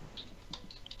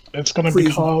 It's gonna be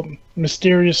called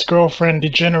Mysterious Girlfriend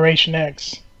Degeneration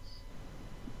X.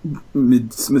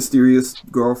 Mysterious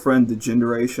Girlfriend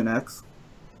Degeneration X?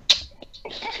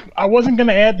 I wasn't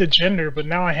gonna add the gender, but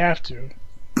now I have to.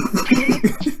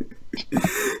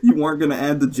 You weren't going to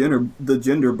add the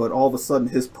gender, but all of a sudden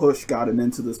his push got him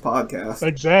into this podcast.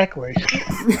 Exactly.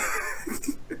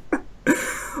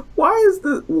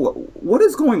 What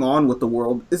is going on with the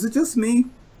world? Is it just me?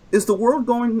 Is the world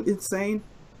going insane?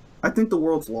 I think the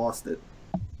world's lost it.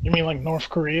 You mean like North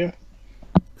Korea?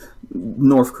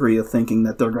 North Korea thinking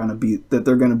that they're gonna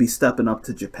be stepping up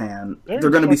to Japan. They're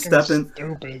gonna be stepping.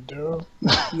 Stupid, dude.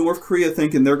 North Korea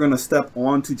thinking they're gonna step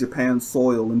onto Japan's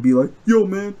soil and be like, "Yo,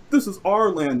 man, this is our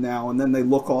land now." And then they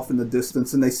look off in the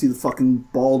distance and they see the fucking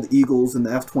bald eagles and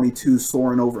the F-22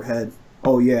 soaring overhead.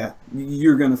 Oh yeah,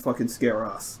 you're gonna fucking scare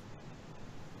us.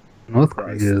 North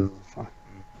Korea is fucking.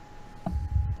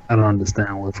 I don't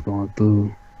understand what's going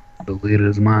through the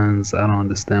leaders' minds. I don't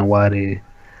understand why they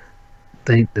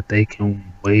think that they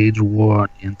can wage war on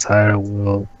the entire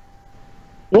world.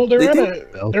 Well,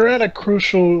 they're at a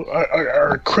crucial or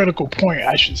a critical point,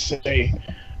 I should say,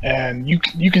 and you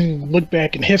can look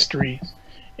back in history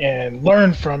and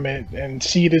learn from it and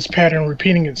see this pattern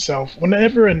repeating itself.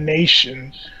 Whenever a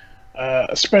nation,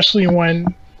 especially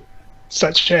one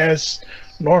such as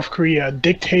North Korea,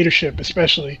 dictatorship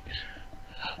especially,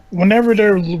 whenever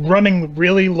they're running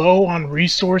really low on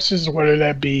resources, whether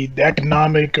that be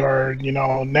economic or, you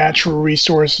know, natural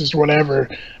resources, whatever,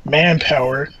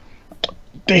 manpower,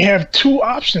 they have two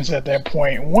options at that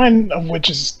point. One of which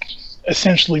is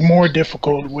essentially more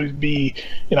difficult would be,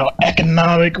 you know,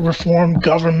 economic reform,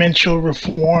 governmental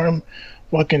reform,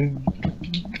 fucking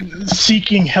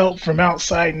seeking help from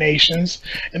outside nations,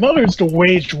 and others to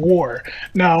wage war.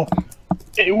 Now,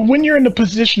 when you're in the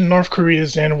position North Korea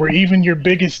is in, where even your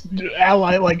biggest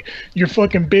ally, like your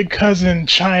fucking big cousin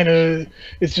China,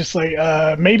 is just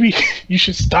like, maybe you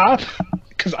should stop,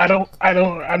 because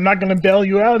I'm not gonna bail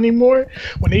you out anymore.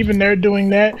 When even they're doing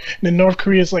that, and then North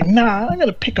Korea's like, nah, I'm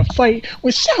gonna pick a fight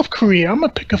with South Korea. I'm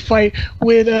gonna pick a fight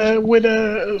with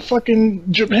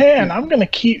fucking Japan. I'm gonna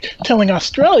keep telling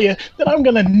Australia that I'm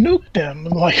gonna nuke them.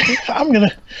 Like I'm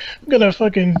gonna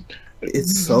fucking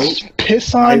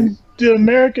piss on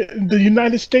the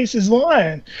United States is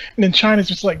lying, and then China's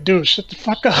just like, dude, shut the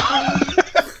fuck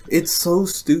up. It's so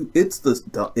stupid.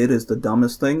 It is the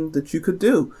dumbest thing that you could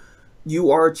do.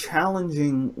 You are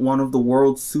challenging one of the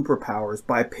world's superpowers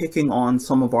by picking on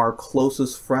some of our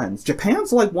closest friends.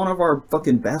 Japan's like one of our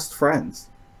fucking best friends.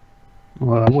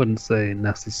 Well, I wouldn't say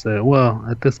necessary. Well,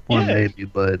 at this point, maybe,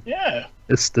 but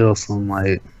it's still some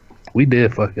like we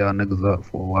did fuck y'all niggas up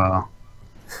for a while.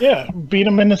 Yeah, beat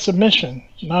them into submission.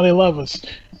 Now they love us.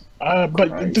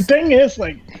 But the thing is,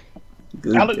 like,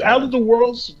 out of the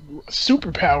world's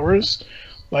superpowers,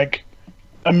 like,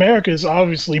 America is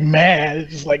obviously mad.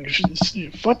 It's like,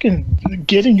 fucking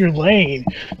get in your lane.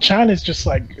 China's just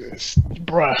like,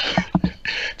 bruh,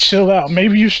 chill out.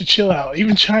 Maybe you should chill out.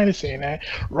 Even China's saying that.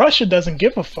 Russia doesn't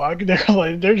give a fuck.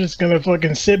 They're just gonna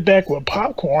fucking sit back with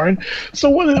popcorn. So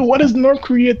what does North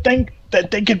Korea think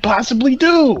that they could possibly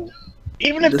do?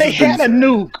 Even if they had a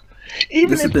nuke.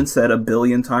 This has been said 1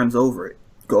 billion times over.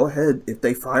 Go ahead. If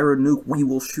they fire a nuke, we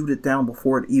will shoot it down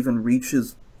before it even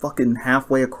reaches fucking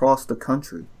halfway across the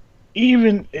country.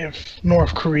 Even if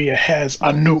North Korea has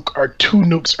a nuke or 2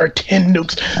 nukes or 10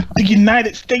 nukes, the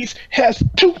United States has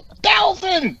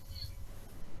 2,000.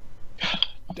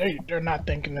 They're not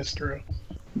thinking this through.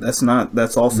 That's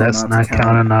also not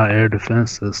counting our air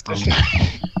defense system.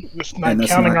 That's not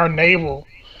counting our naval.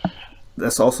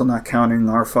 That's also not counting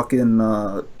our fucking.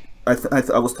 I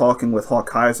was talking with Hawk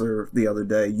Kaiser the other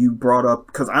day. You brought up,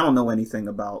 because I don't know anything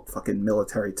about fucking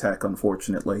military tech,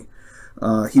 unfortunately.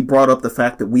 He brought up the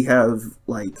fact that we have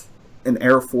like an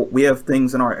air force. We have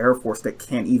things in our air force that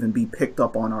can't even be picked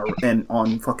up on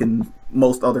on fucking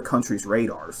most other countries'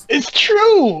 radars. It's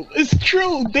true. It's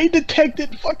true. They detect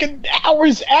it fucking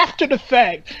hours after the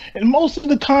fact, and most of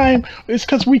the time it's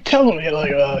because we tell them,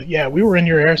 like, yeah, we were in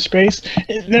your airspace,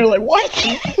 and they're like, what?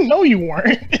 No, you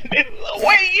weren't.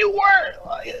 Wait, you were.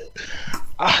 Like,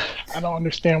 I don't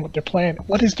understand what they're planning.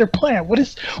 What is their plan? What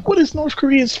is North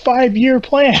Korea's 5-year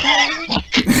plan?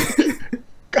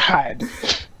 God.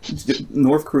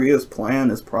 North Korea's plan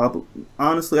is probably,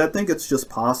 honestly, I think it's just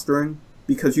posturing,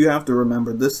 because you have to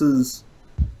remember this is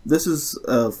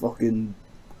a fucking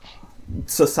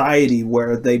society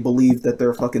where they believe that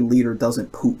their fucking leader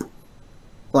doesn't poop.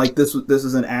 Like this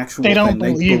is an actual thing. They don't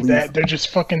believe that. They're just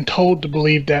fucking told to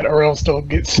believe that, or else they'll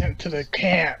get sent to the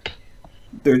camp.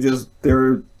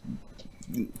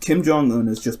 Kim Jong-un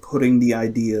is just putting the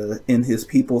idea in his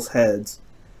people's heads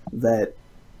that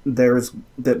they're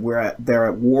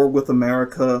at war with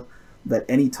America, that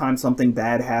anytime something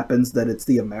bad happens, that it's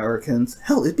the Americans.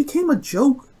 Hell, it became a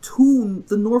joke to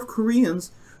the North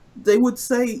Koreans. They would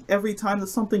say every time that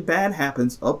something bad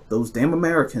happens, "Oh, those damn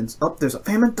Americans. Oh, there's a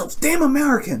famine. Those damn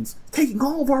Americans taking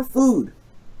all of our food."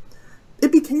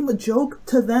 It became a joke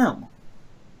to them.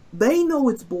 They know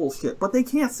it's bullshit, but they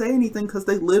can't say anything because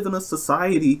they live in a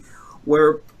society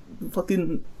where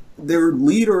fucking their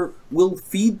leader will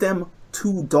feed them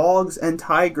to dogs and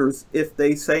tigers if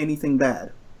they say anything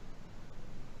bad.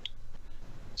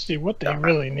 See, what they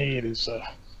really need is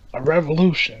a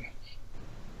revolution.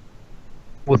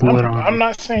 With what army? I'm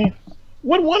not saying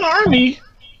with one army.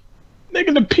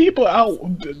 Nigga, the people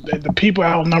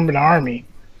outnumber the army.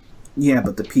 Yeah,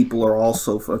 but the people are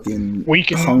also fucking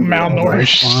weak and hungry.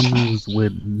 malnourished. Farmers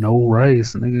with no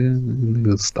rice,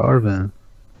 niggas starving.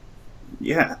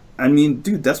 Yeah, I mean,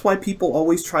 dude, that's why people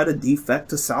always try to defect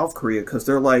to South Korea, because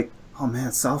they're like, oh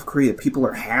man, South Korea, people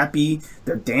are happy,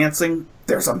 they're dancing,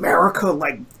 there's America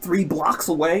like 3 blocks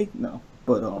away. No,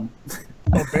 but Well,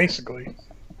 basically.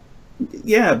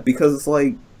 Yeah, because it's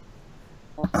like,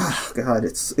 oh god,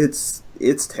 that's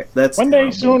one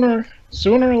day sooner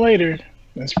or later.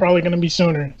 It's probably going to be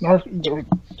sooner.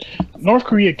 North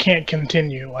Korea can't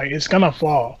continue. Like, it's going to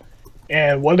fall.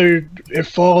 And whether it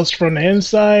falls from the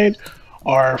inside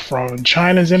are from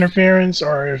China's interference,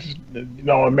 or if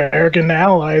American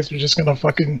allies are just gonna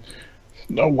fucking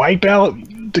wipe out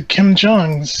the Kim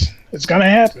Jongs. It's gonna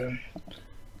happen.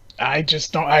 I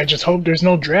just hope there's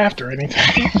no draft or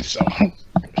anything. So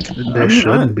there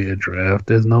shouldn't be a draft.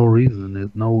 There's no reason.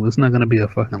 It's not gonna be a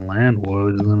fucking land war.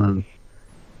 It's gonna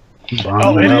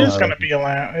bomb it is gonna be a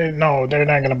land. No, they're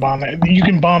not gonna bomb that. You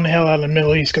can bomb the hell out of the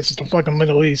Middle East because it's the fucking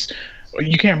Middle East.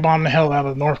 You can't bomb the hell out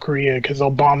of North Korea because they'll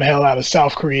bomb the hell out of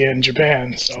South Korea and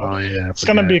Japan. So it's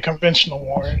gonna be a conventional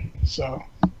war. So.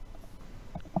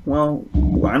 Well,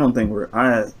 I don't think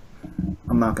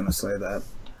I'm not gonna say that.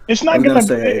 It's not gonna.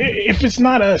 If it's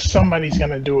not us, somebody's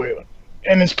gonna do it,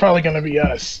 and it's probably gonna be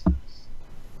us.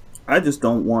 I just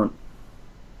don't want.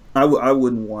 I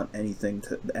wouldn't want anything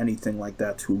like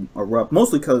that to erupt.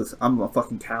 Mostly because I'm a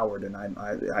fucking coward and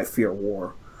I fear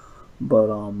war. But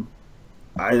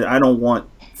I don't want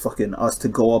fucking us to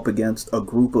go up against a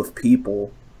group of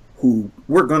people who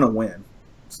we're gonna win.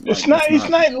 It's not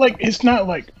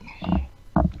like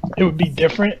it would be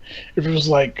different if it was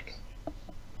like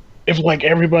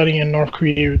everybody in North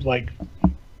Korea would like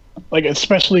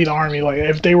especially the army, like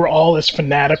if they were all as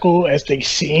fanatical as they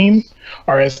seem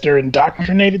or as they're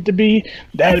indoctrinated to be,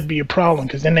 that'd be a problem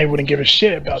because then they wouldn't give a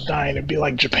shit about dying. It'd be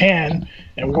like Japan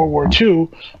in World War II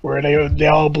where they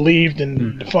all believed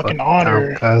in the fucking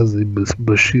honor.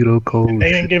 Bushido code.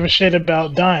 They didn't give a shit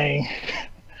about dying.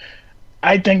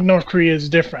 I think North Korea is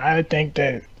different. I think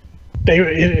that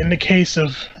they, in the case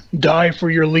of die for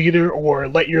your leader or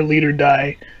let your leader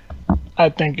die, I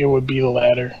think it would be the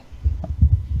latter.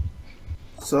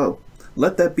 So,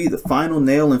 let that be the final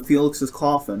nail in Felix's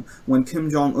coffin when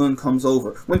Kim Jong-un comes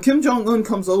over. When Kim Jong-un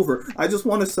comes over, I just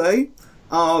want to say,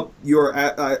 I'll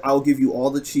give you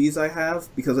all the cheese I have,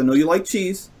 because I know you like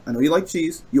cheese.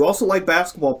 You also like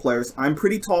basketball players. I'm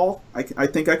pretty tall. I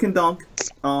think I can dunk.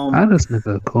 I just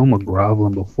nigga coma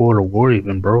groveling before the war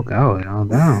even broke out, yo.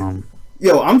 Damn.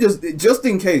 Yo, I'm just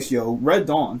in case, yo. Red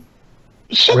Dawn.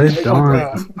 Red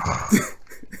Dawn.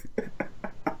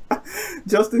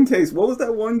 Just in case. What was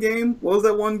that one game? Where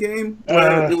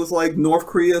it was like North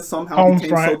Korea somehow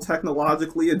became so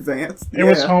technologically advanced? It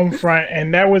was Homefront,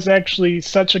 and that was actually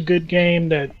such a good game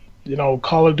that,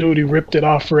 Call of Duty ripped it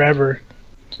off forever.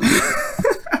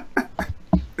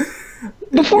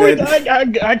 Before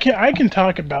I can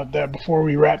talk about that before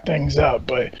we wrap things up,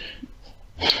 but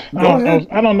I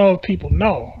don't know if people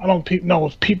know. I don't know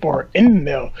if people are in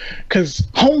there, because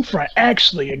Homefront,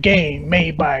 actually a game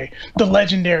made by the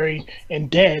legendary and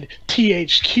dead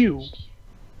THQ,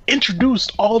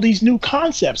 introduced all these new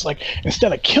concepts. Like,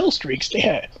 instead of kill streaks, they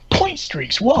had point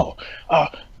streaks. Whoa.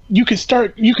 You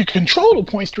could control the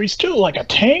point streaks too, like a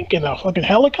tank and a fucking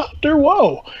helicopter.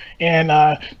 Whoa. And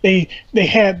they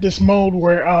had this mode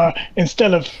where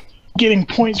instead of getting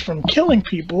points from killing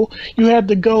people, you had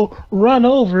to go run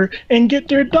over and get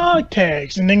their dog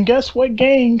tags. And then guess what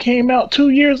game came out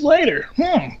 2 years later?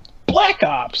 Black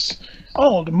Ops.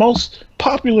 Oh, the most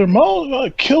popular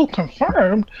mode, kill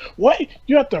confirmed. What?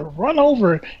 You have to run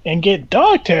over and get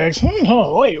dog tags?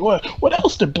 Oh, wait, what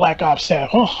else did Black Ops have?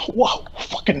 Oh, wow,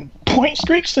 fucking point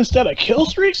streaks instead of kill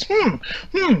streaks?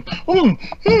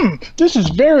 This is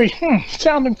very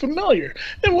sounding familiar.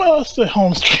 And what else did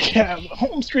Homestreak have?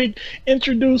 Homestreak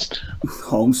introduced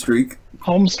Homestreak.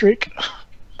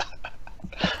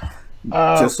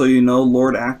 Just so you know,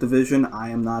 Lord Activision, I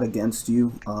am not against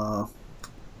you.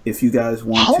 If you guys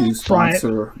want to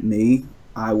sponsor me,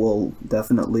 I will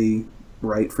definitely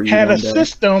write for you. Had a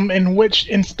system in which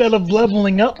instead of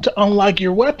leveling up to unlock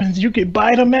your weapons, you could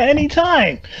buy them at any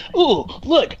time. Ooh,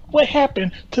 look what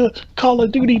happened to Call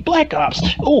of Duty Black Ops.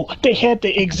 Ooh, they had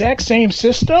the exact same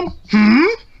system.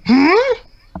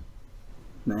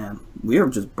 Man, we are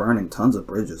just burning tons of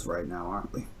bridges right now,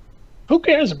 aren't we? Who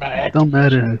cares about it? Don't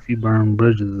matter if you burn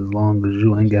bridges as long as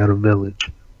you ain't got a village.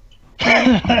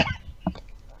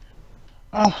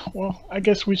 Well, I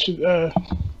guess we should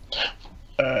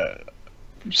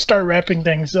start wrapping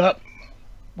things up.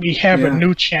 We have a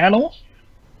new channel,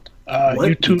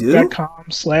 youtube.com/.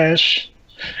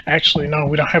 Actually, no,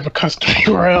 we don't have a custom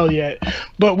URL yet,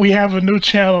 but we have a new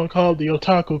channel called the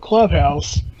Otaku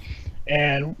Clubhouse,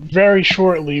 and very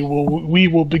shortly we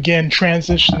will begin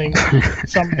transitioning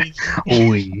some of these.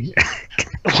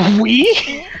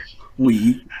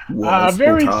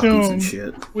 Very soon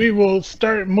we will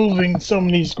start moving some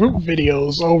of these group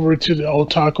videos over to the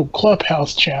Otaku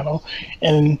Clubhouse channel,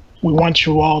 and we want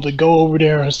you all to go over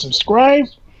there and subscribe.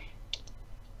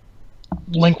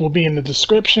 Link will be in the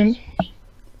description.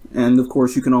 And of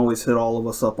course you can always hit all of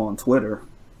us up on Twitter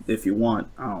if you want.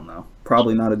 I don't know,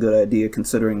 probably not a good idea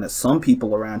considering that some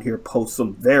people around here post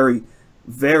some very,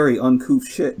 very uncouth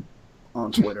shit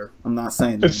on Twitter. I'm not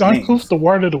saying It's their uncouth names. the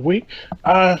word of the week.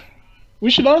 We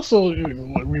should also,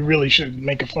 we really should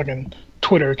make a fucking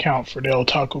Twitter account for the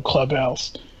Otaku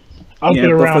Clubhouse. I'll get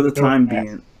around but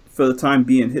for the time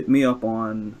being, hit me up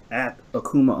on at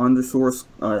Akuma underscore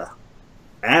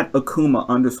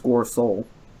soul.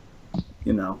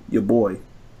 You know, your boy.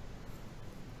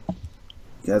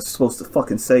 You guys are supposed to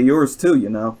fucking say yours too, you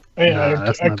know. Yeah, Nah,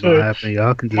 that's not gonna happen.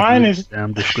 Y'all can just Mine read is the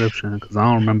damn description because I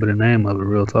don't remember the name of it.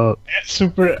 Real talk.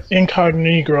 super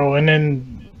incognito, and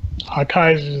then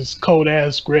Hakai's cold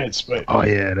ass grits. But Oh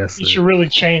yeah, that's you it. should really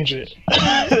change it.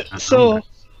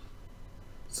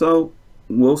 So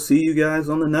we'll see you guys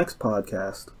on the next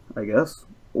podcast, I guess,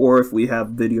 or if we have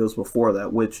videos before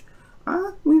that, which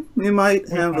we might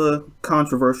have a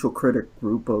controversial critic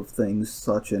group of things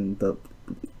such in the.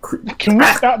 Can we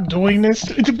stop doing this?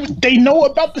 They know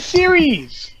about the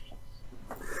series.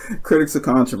 Critics of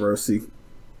controversy.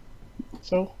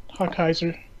 So,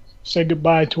 Hakaiser, say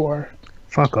goodbye to our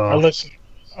Fuck off. listeners.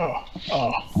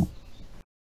 Oh.